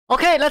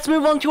Okay, let's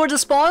move on towards the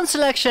spawn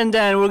selection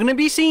then. We're going to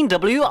be seeing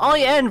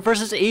WIN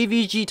versus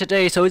AVG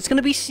today. So it's going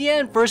to be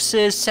CN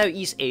versus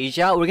Southeast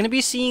Asia. We're going to be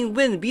seeing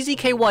Win,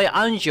 BZKY,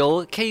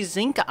 Anjo,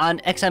 K-Zinc,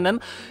 and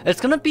XMM. It's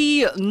going to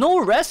be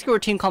no rescuer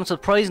team come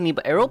surprisingly,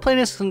 but Aeroplane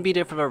is going to be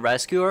there for the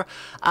rescuer.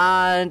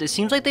 And it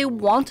seems like they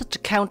wanted to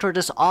counter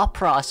this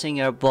Opera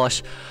singer,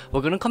 but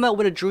we're going to come out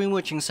with a Dream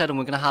Witch instead, and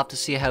we're going to have to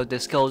see how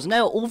this goes.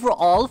 Now,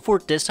 overall, for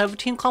this type of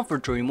team comp for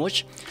Dream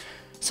Witch,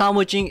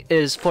 sandwiching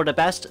is for the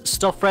best.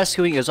 Stuff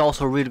rescuing is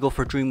also really good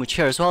for Dream Witch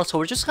here as well. So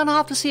we're just gonna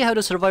have to see how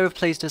the survivor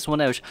plays this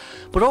one out.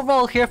 But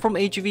overall here from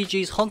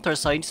AGVG's Hunter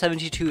side,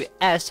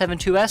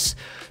 72S,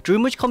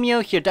 Dream Witch coming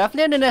out here.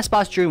 Definitely an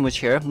S-Bass Dream Witch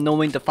here,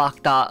 knowing the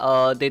fact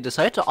that they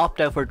decided to opt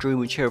out for Dream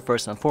Witch here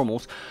first and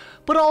foremost.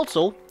 But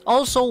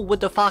also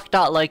with the fact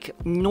that like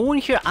no one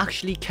here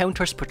actually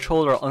counters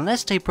Patroller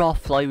unless they brought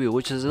Flywheel,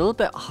 which is a little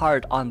bit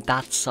hard on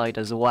that side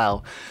as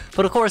well.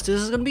 But of course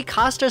this is going to be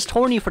Caster's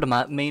tourney for the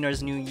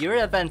Manor's New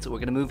Year event. We're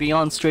going to move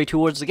on straight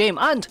towards the game,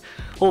 and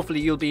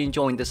hopefully you'll be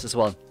enjoying this as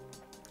well.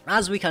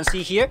 As we can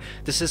see here,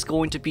 this is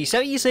going to be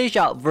Southeast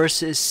Asia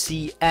versus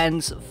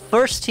CN's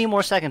first team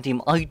or second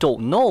team, I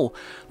don't know.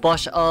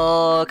 But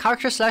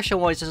character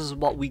selection wise, this is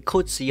what we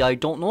could see. I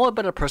don't know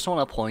about the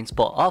persona points,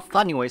 but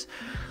anyways,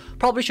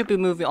 probably should be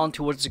moving on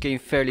towards the game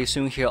fairly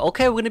soon here.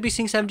 Okay, we're going to be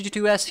seeing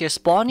 72S here,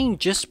 spawning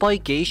just by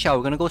Geisha.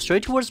 We're going to go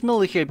straight towards middle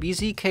here,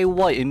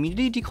 BZKY,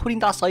 immediately decoding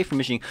that Cypher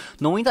machine.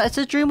 Knowing that it's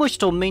a Dream Witch,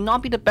 though, may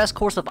not be the best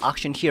course of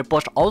action here,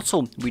 but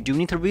also, we do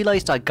need to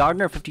realize that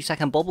Gardner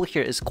 50-second bubble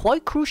here is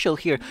quite crucial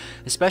here,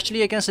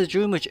 especially against the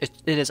Dream Witch. It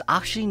is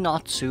actually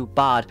not too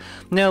bad.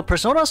 Now,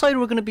 Persona side,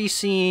 we're going to be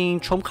seeing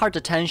Trump Card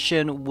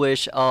Detention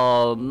with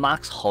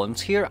Max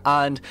Hunt here,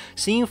 and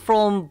seeing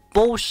from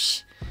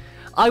both...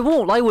 I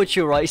won't lie with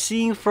you, right?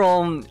 Seeing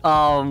from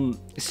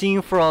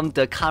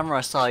the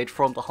camera side,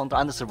 from the Hunter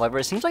and the Survivor,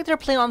 it seems like they're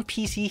playing on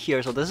PC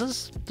here, so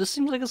this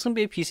seems like it's gonna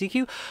be a PC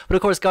queue. But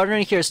of course, Gardner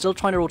here is still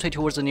trying to rotate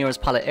towards the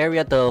nearest pallet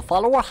area. The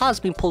follower has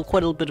been pulled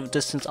quite a little bit of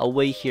distance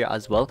away here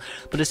as well,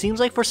 but it seems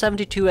like for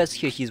 72S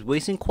here, he's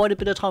wasting quite a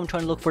bit of time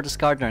trying to look for this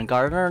Gardner, and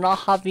Gardner not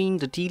having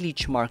the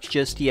D-Leech mark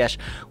just yet.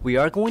 We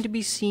are going to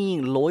be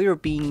seeing Lawyer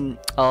being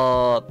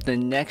the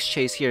next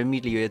chase here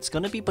immediately. It's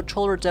gonna be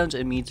Patroller down to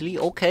immediately.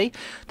 Okay,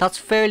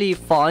 that's fairly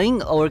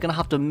fine. We're gonna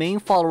have the main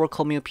follower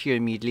coming up here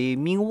immediately.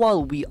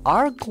 Meanwhile, we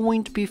are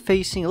going to be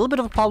facing a little bit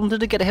of a problem.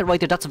 Did get a hit right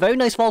there? That's a very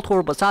nice vault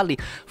over, but sadly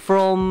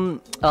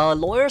from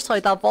Lawyer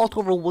side, that vault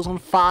over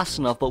wasn't fast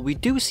enough. But we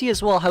do see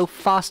as well how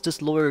fast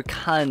this Lawyer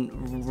can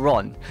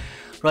run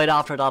right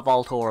after that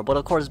vault over. But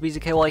of course,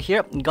 BZKY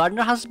here,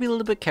 Gardner has to be a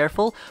little bit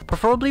careful.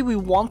 Preferably we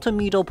want to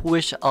meet up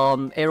with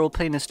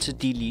Aeroplanist to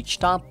deleach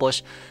that,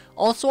 but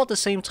also at the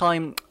same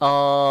time,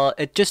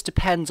 it just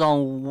depends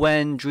on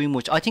when Dream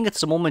Witch, I think it's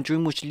the moment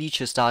Dream Witch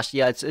leeches that.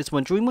 Yeah, it's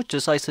when Dream Witch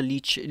decides to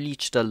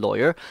leech the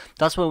Lawyer,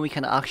 that's when we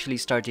can actually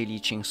start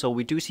deleaching. So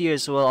we do see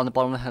as well on the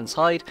bottom hand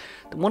side,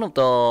 one of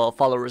the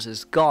followers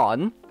is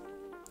gone.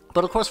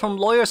 But of course from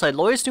Lawyer side,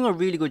 Lawyer's doing a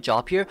really good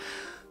job here.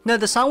 Now,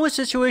 the sandwich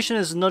situation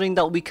is nothing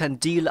that we can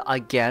deal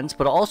against,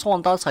 but also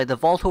on that side, the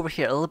vault over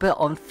here, a little bit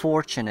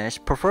unfortunate.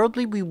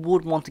 Preferably, we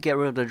would want to get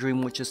rid of the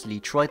Dream Witch's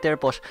leech right there,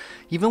 but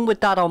even with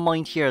that on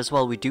mind here as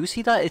well, we do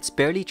see that it's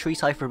barely 3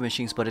 Cypher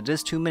machines, but it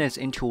is 2 minutes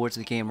in towards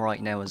the game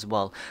right now as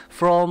well.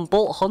 From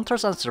both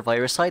Hunters and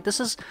Survivors side, this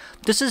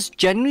is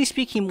generally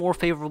speaking more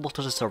favorable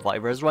to the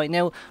Survivors right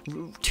now.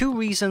 2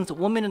 reasons: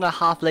 1.5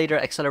 minutes later,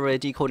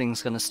 accelerated decoding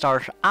is going to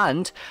start,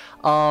 and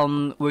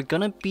we're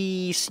going to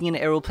be seeing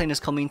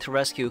Aeroplanist coming to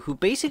rescue, who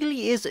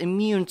basically is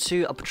immune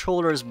to a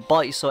Patroller's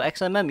bite. So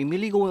XMM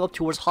immediately going up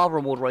towards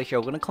hover mode right here.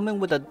 We're going to come in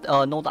with a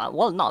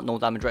not no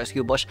damage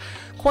rescue, but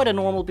quite a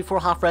normal before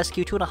half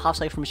rescue. 2.5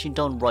 Cypher machine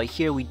done right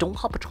here. We don't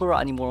have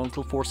Patroller anymore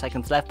until 4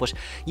 seconds left, but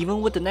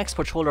even with the next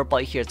Patroller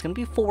bite here, it's going to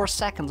be 4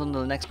 seconds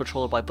until the next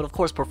Patroller bite. But of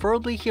course,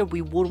 preferably here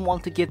we would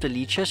want to give the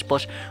leeches,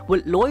 but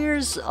with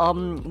Lawyer's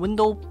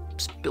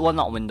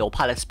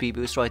pallet speed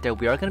boost right there,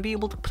 we are going to be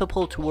able to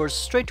pull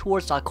straight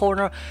towards that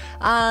corner.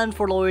 And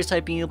for Lawyer's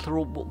side, being able to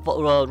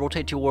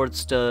rotate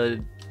towards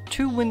the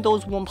 2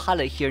 windows, 1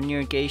 pallet here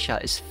near Geisha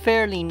is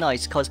fairly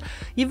nice, because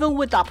even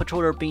with that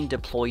Patroller being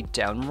deployed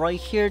down right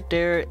here,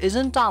 there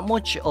isn't that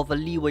much of a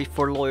leeway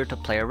for Lawyer to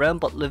play around.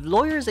 But if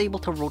Lawyer is able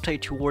to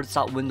rotate towards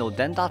that window,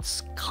 then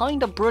that's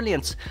kind of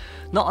brilliant.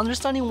 Not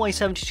understanding why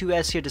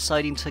 72S here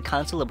deciding to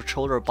cancel the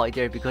Patroller by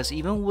there, because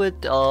even with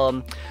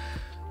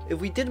if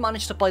we did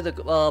manage to buy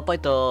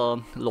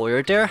the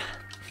Lawyer there,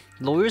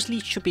 Lawyer's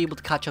leech should be able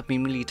to catch up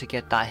immediately to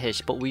get that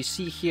hit. But we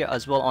see here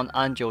as well on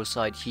Anjo's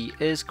side, he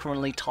is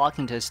currently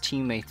talking to his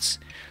teammates.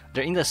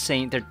 They're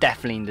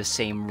definitely in the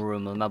same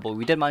room, but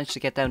we did manage to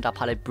get down that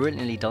pallet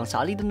brilliantly done.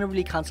 Sadly, didn't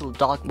really cancel the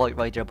dog bite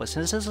right there, but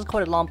since this is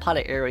quite a long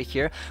pallet area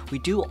here, we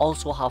do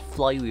also have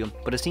Flywheel.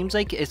 But it seems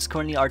like it's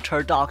currently our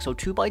 3rd dog, so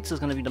 2 bites is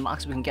going to be the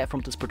max we can get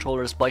from this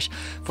Patroller's bite.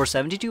 For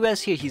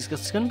 72S here,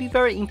 it's going to be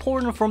very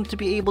important for him to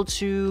be able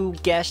to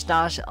get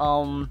that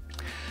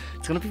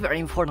It's going to be very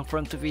important for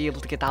him to be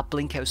able to get that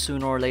blink out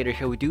sooner or later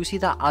here. We do see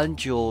that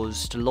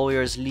Anjo's, the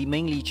lawyer's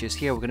main leeches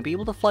here. We're going to be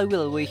able to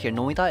flywheel away here,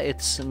 knowing that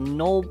it's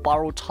no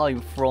borrow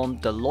time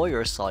from the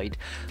lawyer side.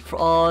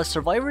 For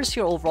survivors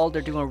here, overall,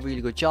 they're doing a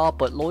really good job,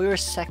 but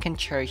lawyer's second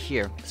chair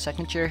here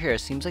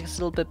seems like it's a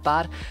little bit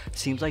bad.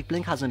 Seems like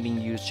blink hasn't been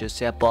used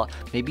just yet, but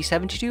maybe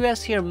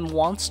 72S here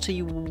wants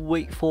to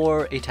wait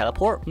for a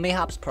teleport,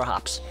 mayhaps,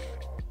 perhaps.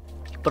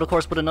 But of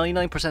course, with a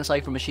 99%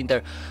 cipher machine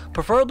there,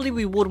 preferably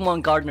we would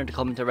want Gardener to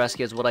come into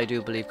rescue, is what I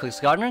do believe, because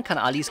Gardener can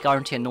at least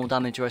guarantee a no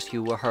damage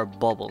rescue with her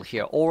bubble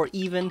here, or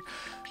even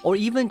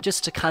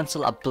just to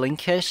cancel a blink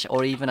hit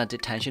or even a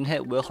detention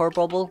hit with her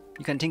bubble.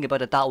 You can think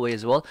about it that way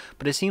as well.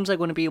 But it seems like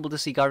we're going to be able to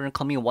see Gardener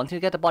coming in, wanting to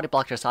get the body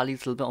block here. Sadly,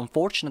 it's a little bit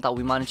unfortunate that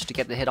we managed to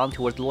get the hit on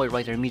towards Lloyd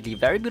right there immediately.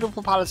 Very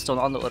beautiful pallet stone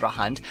on the other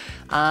hand.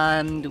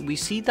 And we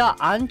see that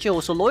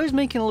Anjo, so Lawyer's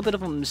making a little bit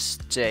of a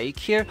mistake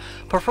here.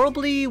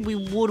 Preferably, we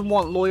would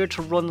want Lawyer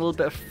to run a little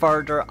bit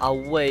further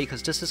away,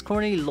 because this is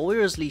currently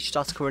Lawyer's leash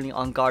that's currently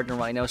on Gardener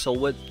right now. So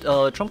with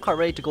trump card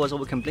ready to go as well,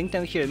 we can blink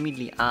down here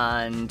immediately,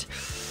 and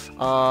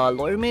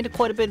Lawyer made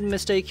quite a bit of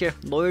mistake here.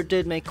 Lawyer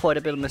did make quite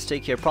a bit of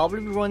mistake here.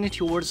 Probably running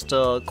towards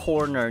the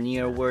corner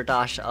near where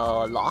that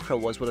locker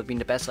would have been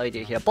the best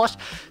idea here. But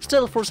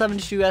still, for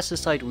 72S's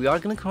side, we are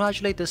going to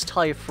congratulate this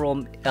tie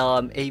from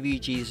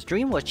AVG's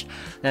Dream Witch.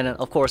 And then,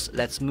 of course,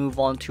 let's move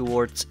on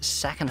towards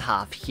second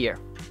half here.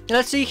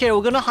 Let's see here,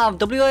 we're going to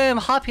have WIM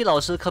Happy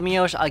Louse coming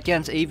out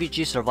against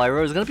AVG Survivor.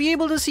 We're going to be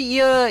able to see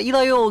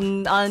Elio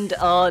and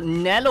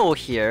Nello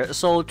here.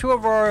 So two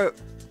of our,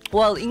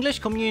 well, English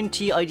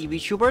community ID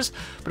VTubers,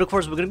 but of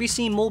course we're going to be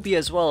seeing Moby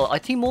as well. I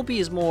think Moby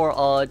is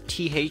more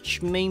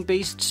TH main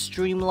based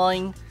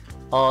streamline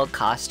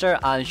caster,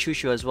 and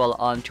Shushu as well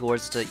on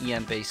towards the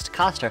EM based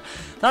caster.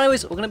 Now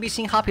anyways, we're going to be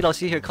seeing Happy Louse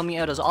here coming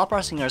out as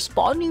opera singer,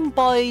 spawning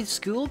by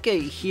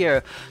Schoolgate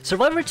here.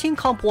 Survivor team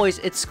comp wise,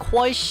 it's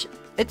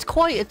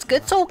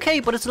okay,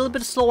 but it's a little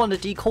bit slow on the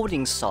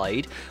decoding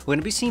side. We're going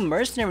to be seeing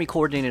Mercenary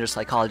Coordinator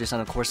Psychologist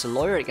and of course the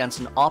Lawyer against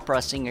an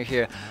Opera Singer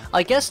here.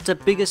 I guess the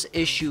biggest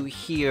issue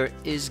here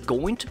is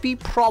going to be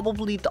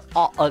probably the,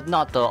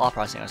 not the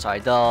Opera Singer, sorry,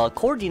 the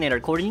Coordinator.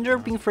 Coordinator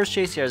being first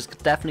chase here is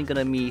definitely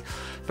going to be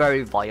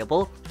very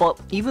viable. But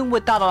even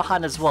with that on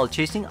hand as well,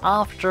 chasing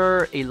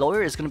after a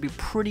Lawyer is going to be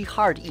pretty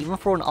hard, even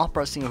for an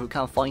Opera Singer who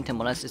can't find him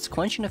unless it's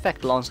Quenching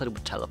Effect alongside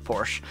with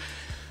Teleport.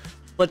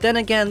 But then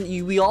again,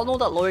 we all know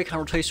that Lawyer can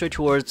rotate straight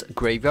towards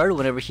Graveyard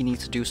whenever he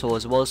needs to do so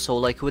as well. So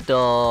like with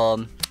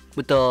the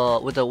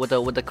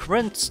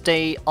current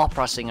stay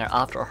Opera Singer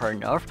after her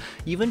nerf,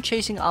 even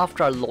chasing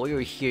after a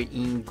Lawyer here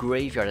in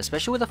Graveyard,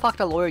 especially with the fact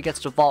that Lawyer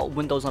gets to vault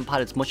windows on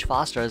pallets much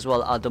faster as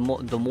well,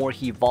 the more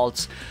he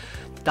vaults.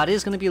 That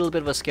is going to be a little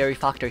bit of a scary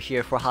factor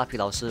here for Happy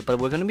Louse, but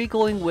we're going to be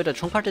going with a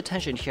trump card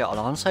detention here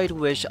alongside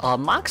with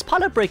max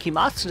pallet breaking,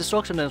 max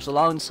destructiveness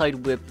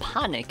alongside with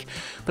panic.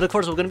 But of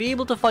course we're going to be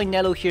able to find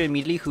Nello here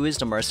immediately, who is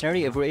the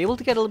mercenary. If we're able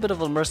to get a little bit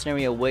of a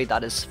mercenary away,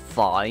 that is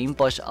fine,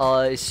 but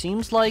it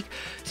seems like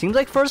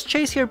first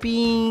chase here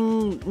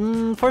being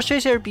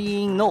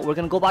no, we're going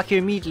to go back here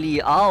immediately.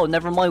 Oh,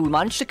 never mind, we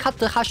managed to catch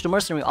the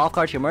mercenary off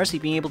guard here. Mercy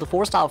being able to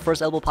force that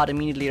first elbow pad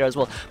immediately there as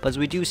well. But as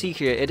we do see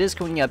here, it is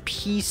going a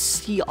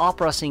PC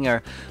Opera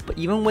Singer, but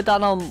even with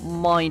that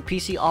on mind,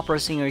 PC Opera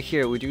Singer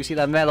here, we do see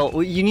that Nello.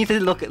 You need to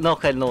look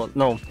at,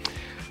 no,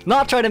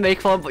 not trying to make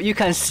fun, but you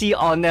can see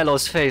on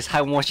Nello's face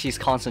how much he's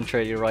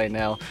concentrating right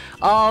now.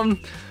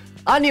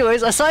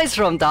 Anyways, aside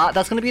from that,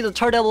 that's going to be the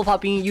third elbow pop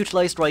being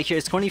utilized right here.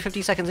 It's currently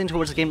 50 seconds in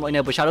towards the game right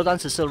now, but Shadow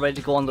Dance is still ready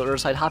to go on the other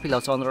side. Happy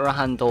Louse on the other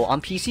hand though,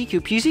 on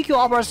PCQ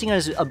Opera Singer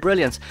is a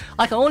brilliance.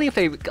 I can only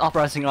play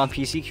Opera Singer on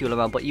PCQ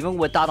level, but even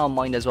with that on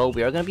mind as well,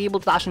 we are going to be able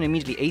to dash in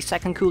immediately.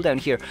 8-second cooldown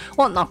here.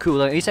 Well, not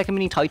cooldown, 8-second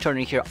mini tie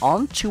turner here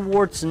on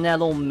towards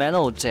Nello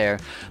Mello there.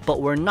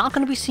 But we're not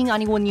going to be seeing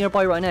anyone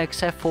nearby right now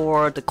except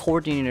for the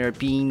Coordinator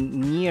being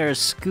near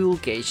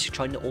Schoolgate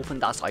trying to open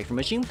that cipher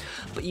machine.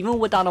 But even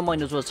with that on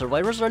mind as well,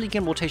 Survivor's early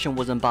game rotation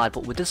wasn't bad,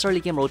 but with this early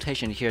game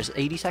rotation, here's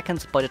 80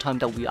 seconds by the time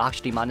that we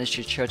actually managed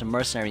to share the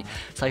mercenary.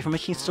 Cipher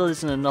machine still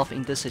isn't enough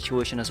in this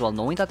situation as well,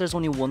 knowing that there's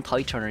only one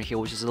tie turner here,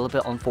 which is a little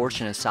bit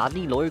unfortunate.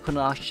 Sadly, Lawyer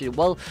couldn't actually,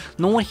 well,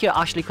 no one here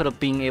actually could have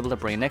been able to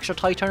bring an extra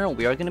tie turner.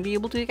 We are going to be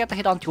able to get the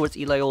hit on towards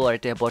Elio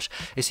right there, but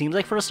it seems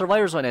like for the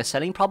Survivors right now,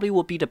 selling probably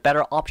would be the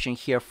better option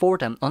here for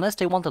them, unless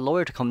they want the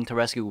Lawyer to come to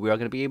rescue. We are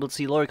going to be able to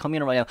see Lawyer come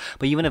in right now,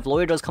 but even if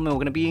Lawyer does come in,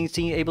 we're going to be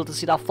able to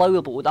see that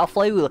flywheel. But with that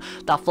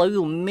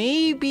flywheel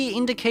may be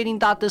indicating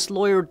that this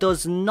Lawyer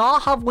does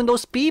not have window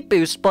speed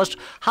boost, but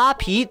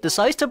Happy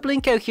decides to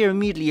blink out here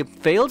immediately,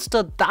 fails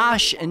the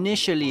dash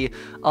initially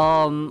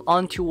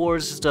on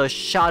towards the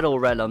Shadow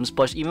Realms.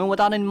 But even with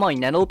that in mind,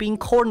 Nello being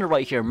cornered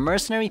right here,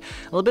 mercenary,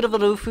 a little bit of a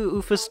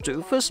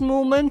doofus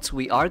moment.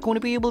 We are going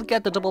to be able to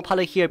get the double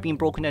pallet here being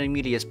broken out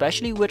immediately,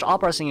 especially with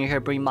Opera Singer here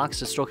bring max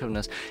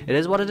destructiveness. It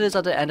is what it is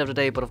at the end of the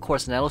day, but of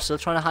course Nello's still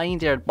trying to hang in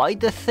there by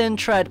the thin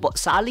thread, but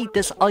sadly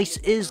this ice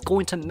is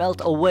going to melt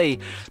away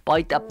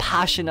by the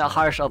passionate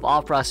heart of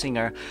Opera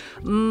Singer.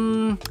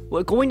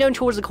 Well, going down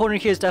towards the corner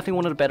here is definitely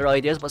one of the better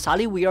ideas, but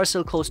sadly we are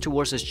still close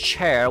towards his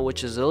chair,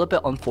 which is a little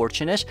bit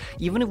unfortunate.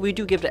 Even if we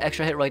do give the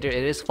extra hit right there,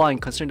 it is fine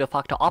considering the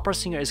fact that Opera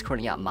Singer is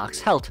currently at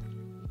max health.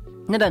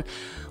 And then,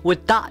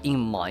 with that in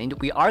mind,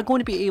 we are going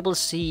to be able to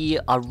see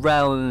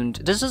around,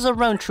 this is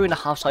around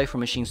 3.5 Cypher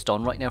Machines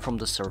done right now from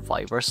the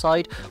Survivor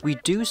side. We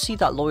do see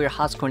that Lawyer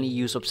has currently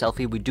used up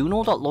Selfie. We do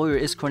know that Lawyer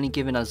is currently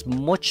giving as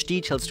much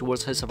details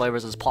towards his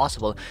survivors as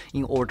possible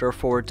in order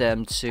for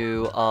them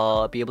to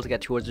be able to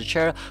get towards the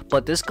chair.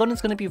 But this gun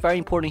is going to be very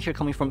important here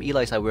coming from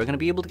Eli's side. We're going to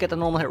be able to get the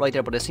normal hit right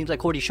there, but it seems like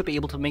Cody should be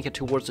able to make it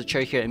towards the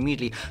chair here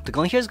immediately. The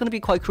gun here is going to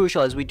be quite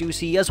crucial, as we do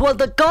see as well.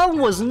 The gun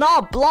was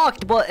not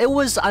blocked, but it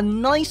was a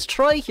nice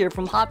try here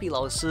from Happy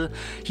Laos.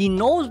 He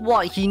knows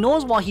what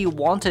he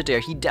wanted there.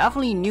 He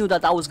definitely knew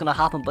that was gonna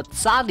happen, but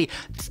sadly,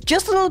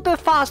 just a little bit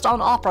fast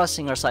on Opera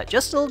Singer side.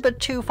 Just a little bit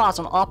too fast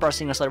on Opera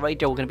Singer side right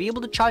there. We're gonna be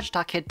able to charge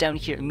attack hit down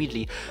here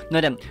immediately.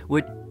 Now then,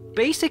 with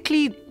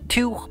basically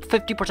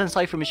 50%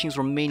 Cypher Machines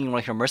remaining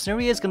right here,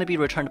 Mercenary is gonna be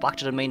returned back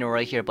to the Manor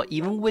right here. But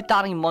even with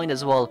that in mind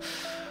as well,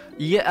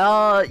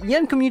 yeah,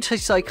 Yen Community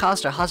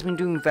Sidecaster has been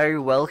doing very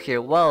well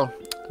here. Well,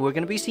 we're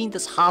going to be seeing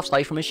this half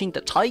Cypher Machine. The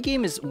tie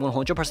game is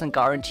 100%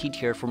 guaranteed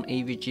here from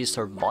AVG's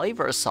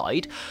Survivor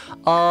side.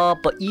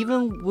 But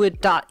even with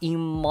that in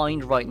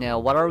mind right now,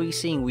 what are we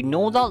seeing? We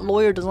know that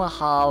Lawyer doesn't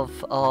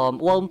have,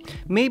 well,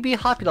 maybe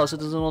Happy also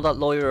doesn't know that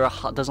Lawyer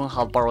doesn't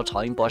have borrow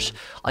time, but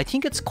I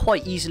think it's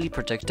quite easily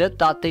predicted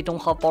that they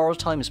don't have borrow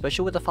time,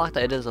 especially with the fact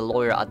that it is a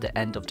Lawyer at the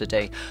end of the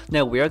day.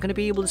 Now, we are going to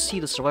be able to see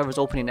the Survivors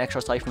opening an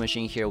extra Cypher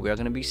Machine here. We are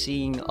going to be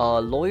seeing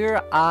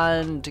Lawyer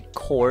and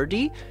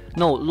Cordy.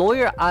 No,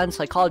 Lawyer and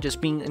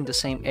Psychologist being in the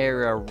same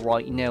area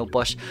right now,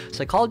 but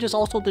Psychologist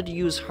also did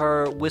use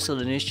her whistle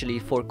initially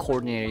for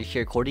Coordinator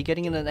here. Cordy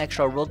getting in an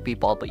extra rugby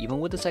ball, but even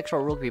with this extra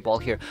rugby ball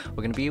here,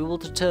 we're going to be able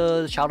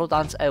to Shadow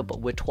Dance out,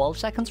 but with 12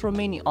 seconds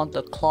remaining on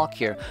the clock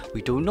here,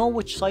 we don't know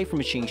which Cypher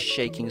Machine is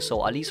shaking,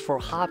 so at least for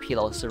Happy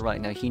Lost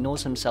right now, he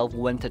knows himself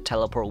when to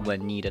teleport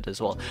when needed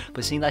as well.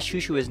 But seeing that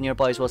Shushu is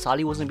nearby as well,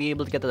 Sally wasn't be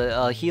able to get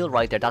the heal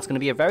right there. That's going to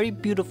be a very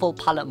beautiful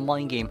palette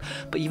mind game,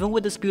 but even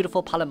with this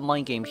beautiful palette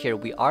mind game here,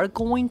 we are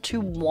going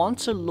to want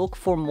to look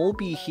for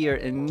Moby here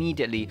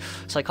immediately.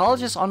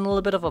 Psychologist on a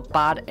little bit of a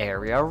bad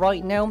area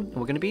right now.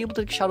 We're going to be able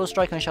to Shadow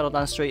Strike and Shadow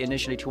Dance straight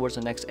initially towards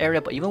the next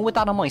area, but even with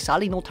that in mind,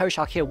 Sally no Terror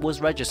Shock here was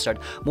registered.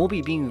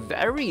 Moby being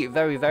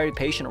very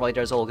patient right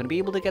there as well. We're going to be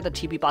able to get the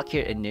TP back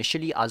here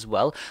initially as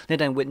well. And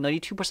then with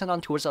 92%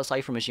 on towards that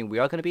Cypher Machine, we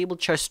are going to be able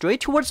to charge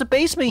straight towards the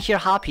basement here.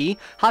 Happy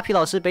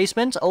lost the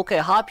basement. Okay,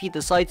 Happy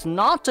decides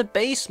not to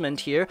basement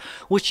here,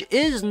 which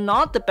is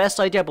not the best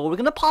idea, but we're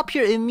going to pop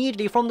here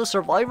immediately from the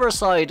Survivor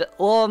side.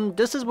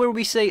 This is where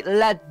we say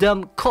let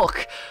them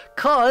cook,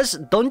 cause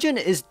Dungeon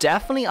is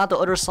definitely at the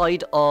other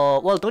side.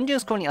 Well, Dungeon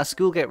is currently at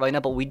Schoolgate right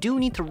now, but we do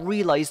need to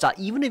realize that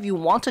even if you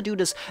want to do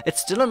this, it's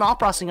still an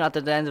Opera Singer at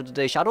the end of the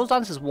day. Shadow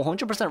Dance is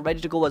 100%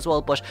 ready to go as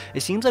well, but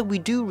it seems like we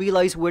do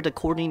realize where the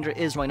Coordinator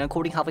is right now.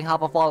 Coding having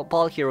half a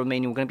ball here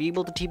remaining. We're going to be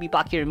able to TP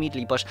back here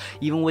immediately, but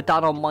even with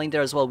that on mind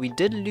there as well, we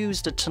did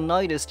lose the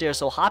Tinnitus there,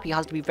 so Happy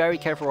has to be very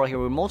careful right here.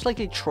 We're most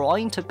likely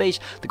trying to bait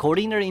the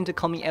Coordinator into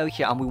coming out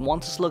here, and we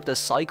want to slug the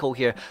Psycho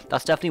here.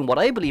 That's definitely what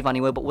I believe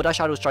anyway, but with a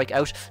Shadow Strike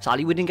out,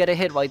 sadly we didn't get a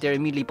hit right there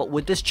immediately, but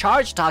with this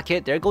charge attack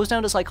hit, there goes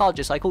down the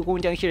Psychologist. Psycho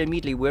going down here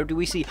immediately. Where do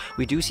we see?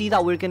 We do see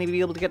that we're going to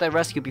be able to get that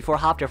rescue before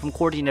half there from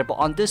Coordinator, but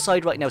on this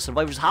side right now,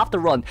 Survivors have to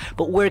run,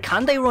 but where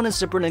can they run is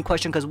the brilliant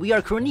question, because we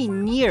are currently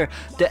near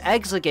the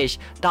exit gate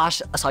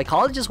that a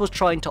Psychologist was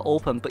trying to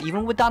open, but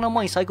even with that on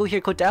mind, Psycho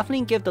here could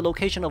definitely give the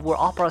location of where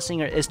Opera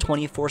Singer is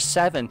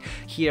 24/7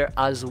 here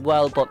as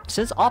well, but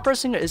since Opera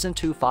Singer isn't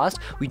too fast,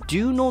 we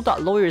do know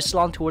that Lawyer is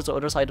slung towards the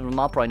other side of the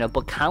map right now,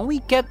 but can we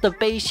get the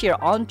base here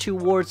on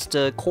towards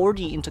the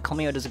Cordy into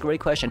coming out is a great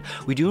question.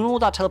 We do know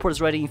that teleport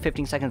is ready in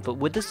 15 seconds, but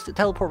with this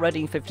teleport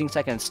ready in 15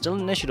 seconds, still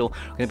an initial,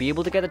 we're going to be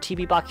able to get a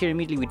TP back here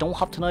immediately. We don't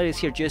have Tinnitus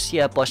here just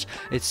yet, but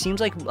it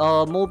seems like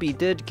Moby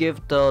did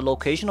give the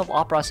location of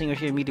Opera Singer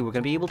here immediately. We're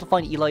going to be able to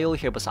find Elio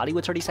here, but sadly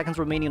with 30 seconds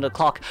remaining on the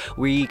clock,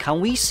 can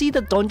we see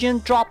the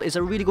dungeon drop is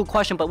a really good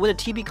question, but with a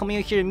TP coming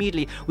out here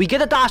immediately, we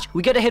get a dash,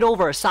 we get a hit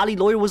over. Sadly,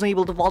 Lawyer wasn't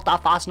able to vault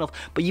that fast enough,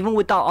 but even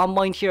with that on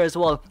mind here as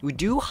well, we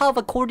do have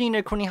a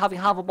Coordinator currently having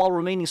half a ball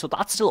remaining, so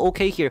that's still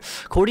okay here.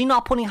 Cordy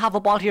not putting half a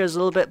ball here is a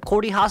little bit,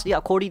 Cordy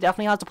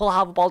definitely has to pull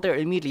half a ball there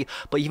immediately,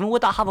 but even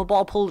with that half a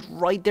ball pulled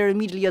right there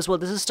immediately as well,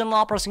 this is still an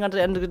Opera Singer at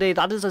the end of the day.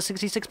 That is a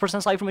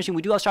 66% Cypher Machine.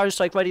 We do have Shadow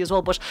Strike ready as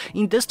well, but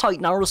in this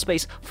tight narrow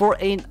space for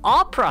an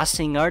Opera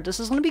Singer, this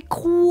is going to be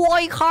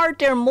quite hard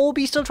there.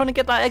 Moby still trying to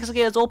get that exit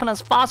gate as open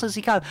as fast as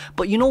he can,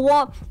 but you know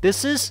what,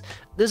 this is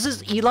This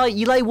is Eli.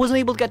 Eli wasn't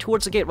able to get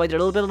towards the gate right there.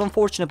 A little bit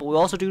unfortunate, but we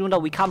also do know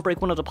that we can't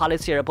break one of the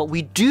pallets here. But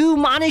we do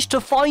manage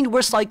to find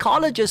where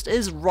Psychologist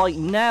is right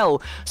now.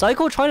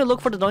 Psycho trying to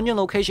look for the dungeon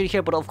location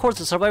here, but of course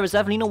the survivors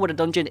definitely know where the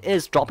dungeon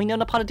is. Dropping down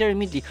the pallet there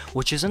immediately,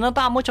 which isn't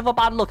that much of a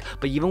bad look.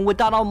 But even with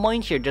that on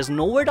mind here, there's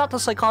nowhere that the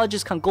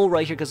Psychologist can go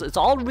right here, because it's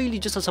all really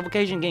just a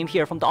suffocation game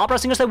here. From the opera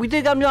singer side, we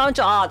did get him down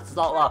to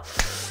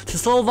it's a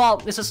slow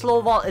vault. It's a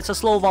slow vault. It's a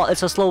slow vault.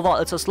 It's a slow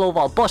vault. It's a slow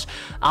vault. But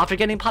after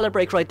getting pallet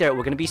break right there,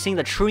 we're going to be seeing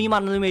the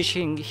 3-man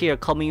elimination here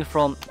coming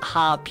from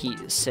Happy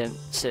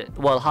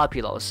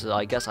Happy Low. So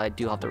I guess I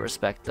do have to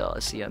respect the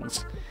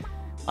CNs.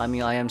 I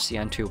mean, I am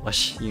CN too,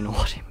 but you know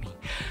what I mean.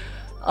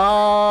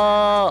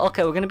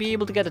 Okay, we're gonna be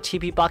able to get a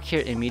TP back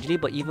here immediately,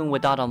 but even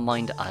with that on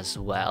mind as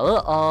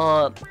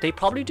well, they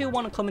probably do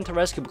want to come into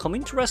rescue, but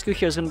coming to rescue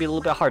here is gonna be a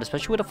little bit hard,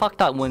 especially with the fact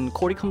that when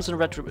Corey comes in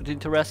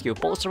to rescue,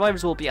 both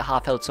survivors will be at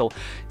half health, so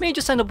may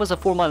just end up as a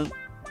 4-man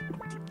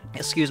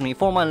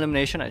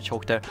elimination. I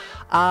choked there.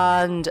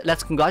 And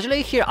let's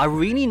congratulate here a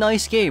really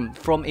nice game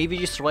from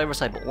AVG Survivor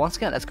side, but once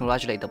again, let's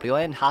congratulate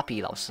WI and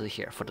Happy Louse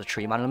here for the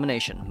 3-man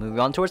elimination. Moving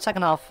on to our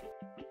second half.